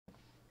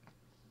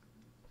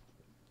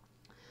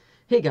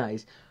Hey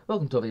guys,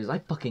 welcome to our videos. I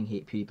fucking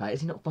hate PewDiePie.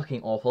 Is he not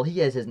fucking awful? He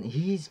is, isn't he?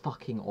 He's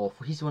fucking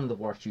awful. He's one of the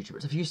worst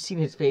YouTubers. If you've seen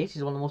his face,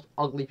 he's one of the most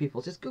ugly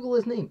people. Just Google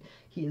his name.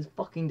 He is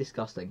fucking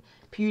disgusting.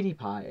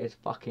 PewDiePie is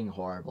fucking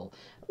horrible.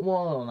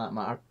 Well, on that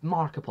matter,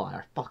 Markiplier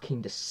are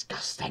fucking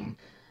disgusting.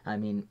 I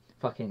mean,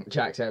 fucking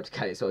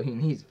Jacksepticeye, so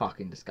he's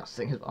fucking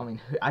disgusting. I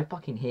mean, I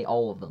fucking hate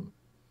all of them.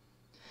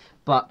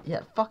 But,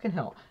 yeah, fucking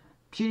hell.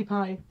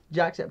 PewDiePie,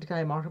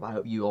 Jacksepticeye, Markiplier, I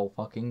hope you all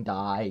fucking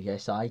die.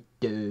 Yes, I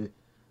do.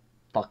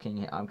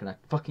 I'm gonna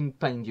fucking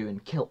find you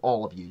and kill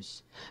all of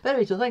yous. But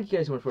anyway, so thank you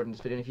guys so much for watching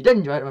this video, and if you did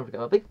enjoy it, remember to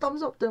give it a big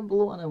thumbs up down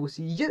below, and I will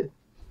see you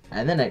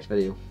in the next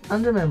video.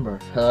 And remember,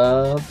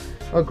 have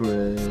a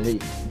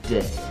great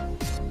day.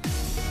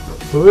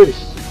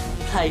 Peace!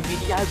 Play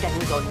video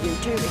games on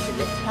YouTube as a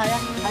Let's Player,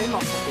 I'm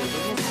not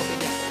building and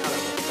copying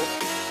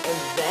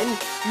and then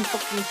you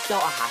fucking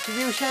start a happy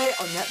wheel share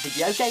on that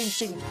video game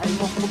thing,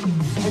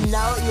 and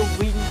now you're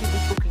reading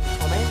people's fucking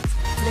comments,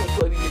 next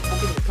time you're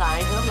fucking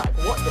replying, and I'm like,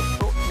 what the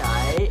fuck,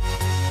 mate?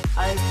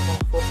 I'm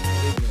not fucking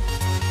doing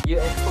it.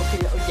 You're a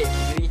fucking little dick,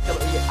 you need to,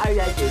 I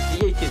like you.